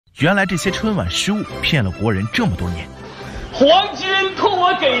原来这些春晚失误骗了国人这么多年。皇军托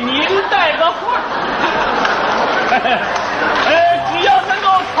我给您带个话，只要能够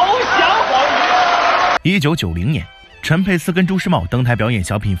投降皇军。1990年，陈佩斯跟朱时茂登台表演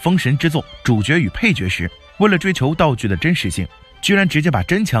小品《封神之作》主角与配角时，为了追求道具的真实性，居然直接把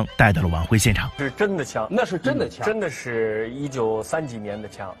真枪带到了晚会现场。是真的枪，那是真的枪，真的是1930几年的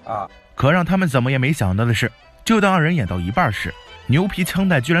枪啊！可让他们怎么也没想到的是，就当二人演到一半时，牛皮枪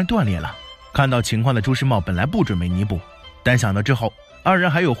带居然断裂了。看到情况的朱时茂本来不准备弥补，但想到之后二人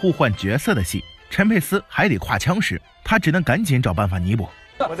还有互换角色的戏，陈佩斯还得跨枪时，他只能赶紧找办法弥补。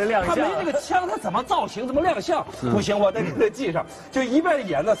我的亮相，他没那个枪，他怎么造型，怎么亮相？不行，我得给他记上，就一边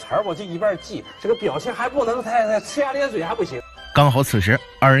演的词儿，我就一边记。这个表情还不能太呲牙咧嘴，还不行。刚好此时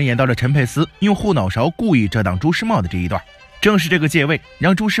二人演到了陈佩斯用后脑勺故意遮挡朱时茂的这一段，正是这个借位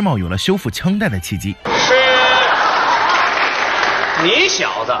让朱时茂有了修复枪带的契机。是你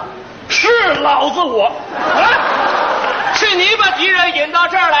小子，是老子我啊！是你把敌人引到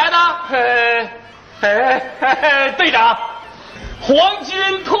这儿来的？队长，皇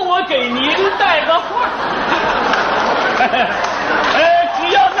军托我给您带个话，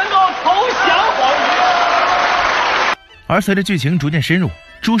只要能够投降皇军。而随着剧情逐渐深入，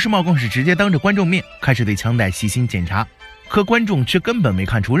朱时茂更是直接当着观众面开始对枪带细心检查，可观众却根本没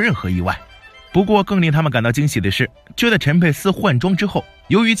看出任何意外。不过更令他们感到惊喜的是，就在陈佩斯换装之后，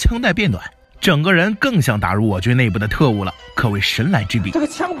由于枪带变短，整个人更像打入我军内部的特务了，可谓神来之笔。这个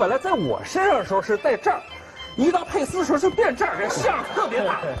枪本来在我身上的时候是在这儿，一到佩斯的时候是变这儿，这相特别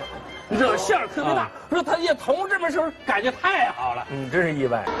大，你知道相特别大。说他也同志们时候感觉太好了，真是意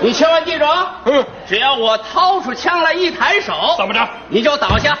外。你千万记住啊，只要我掏出枪来一抬手，怎么着你就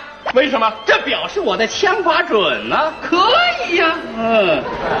倒下。为什么？这表示我的枪法准呢。可以呀。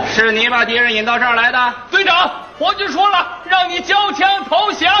是你把敌人引到这儿来的。队长，皇军说了，让你交枪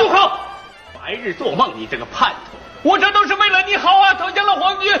投降。住口！白日做梦，你这个叛徒！我这都是为了你好啊！投降了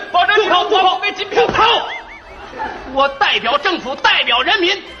皇军，保证你能做好被金票。住口！我代表政府，代表人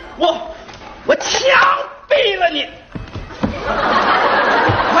民，我枪毙了你！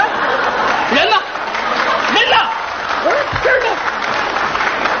人呢？人呢？这儿呢？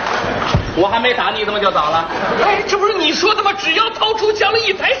我还没打你，怎么就倒了？哎，这不是你说的吗？只要掏出枪来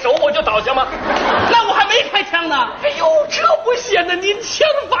一抬手，我就倒下吗？那我还没开枪呢。哎呦，这不显得您枪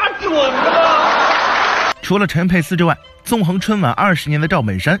法准吗？除了陈佩斯之外，纵横春晚20年的赵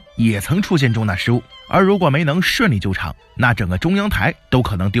本山也曾出现重大失误，而如果没能顺利救场，那整个中央台都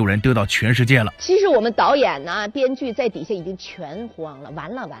可能丢人丢到全世界了。其实我们导演呢、编剧在底下已经全慌了，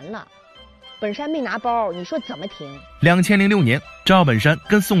完了。本山没拿包，你说怎么停？2006年，赵本山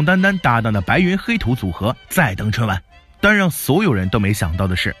跟宋丹丹搭档的白云黑土组合再登春晚，但让所有人都没想到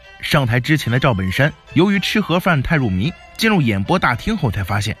的是，上台之前的赵本山由于吃盒饭太入迷，进入演播大厅后才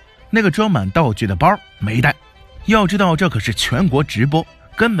发现那个装满道具的包没带。要知道这可是全国直播，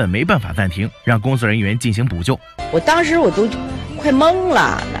根本没办法暂停，让工作人员进行补救。我当时我都快懵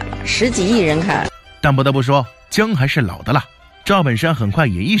了，10几亿人看。但不得不说，姜还是老的辣。赵本山很快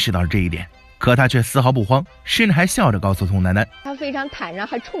也意识到了这一点，可他却丝毫不慌，甚至还笑着告诉宋丹丹，他非常坦然，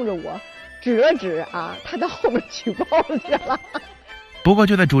还冲着我指了指啊，他到后面取包去了。不过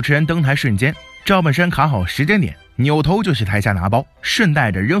就在主持人登台瞬间，赵本山卡好时间点，扭头就去台下拿包，顺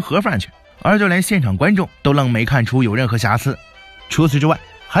带着扔盒饭去，而就连现场观众都愣没看出有任何瑕疵。除此之外，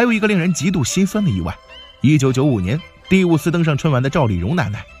还有一个令人极度心酸的意外。1995年，第5次登上春晚的赵丽蓉奶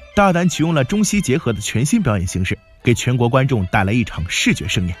奶大胆启用了中西结合的全新表演形式，给全国观众带来一场视觉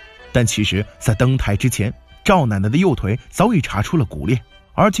盛宴。但其实在登台之前，赵奶奶的右腿早已查出了骨裂，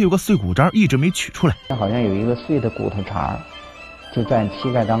而且有个碎骨渣一直没取出来，好像有一个碎的骨头茬就在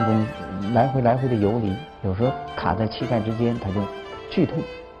膝盖当中来回的游离，有时候卡在膝盖之间，它就剧痛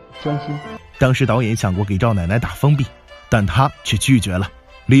钻心。当时导演想过给赵奶奶打封闭，但他却拒绝了，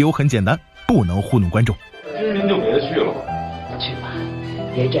理由很简单，不能糊弄观众。今儿您就给他去了吧。去吧，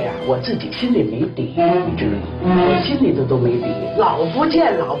别这样，我自己心里没底，你知道吗？我心里都没底，老不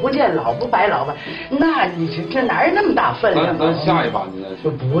见，老不白，那你这哪有那么大分量？咱下一把您再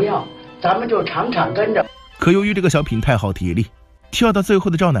说。不要，咱们就场跟着。可由于这个小品太耗体力，跳到最后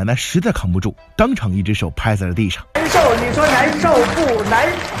的赵奶奶实在扛不住，当场一只手拍在了地上。难受，你说难受不难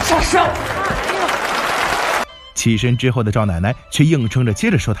受？起身之后的赵奶奶却硬撑着接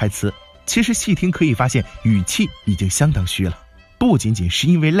着说台词，其实细听可以发现语气已经相当虚了，不仅仅是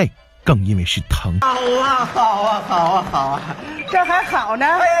因为累，更因为是疼。好啊，这还好呢，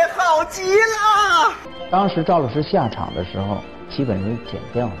好极了。当时赵老师下场的时候基本是剪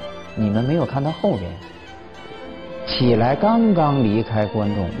掉了，你们没有看到后边起来刚刚离开观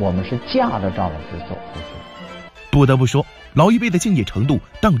众，我们是架着赵老师走出去。不得不说，老一辈的敬业程度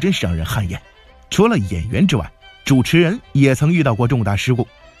当真是让人汗颜。除了演员之外，主持人也曾遇到过重大事故。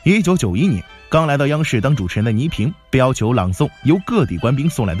1991年，刚来到央视当主持人的倪萍被要求朗诵由各地官兵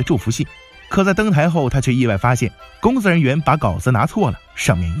送来的祝福信，可在登台后，他却意外发现工作人员把稿子拿错了，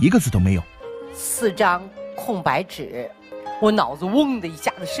上面一个字都没有，4张空白纸，我脑子嗡的一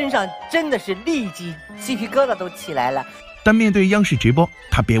下子，身上真的是立即鸡皮疙瘩都起来了。但面对央视直播，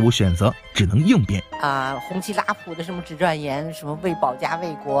他别无选择，只能应变红旗拉普的什么纸转言，什么为保家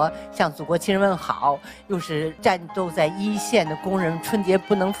卫国，向祖国亲人问好，又是战斗在一线的工人春节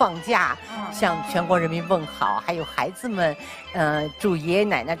不能放假，向全国人民问好，还有孩子们，祝爷爷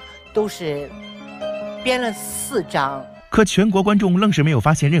奶奶，都是编了4张。可全国观众愣是没有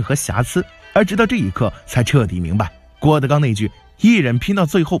发现任何瑕疵，而直到这一刻才彻底明白郭德纲那句“一人拼到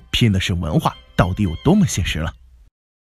最后，拼的是文化”到底有多么现实了。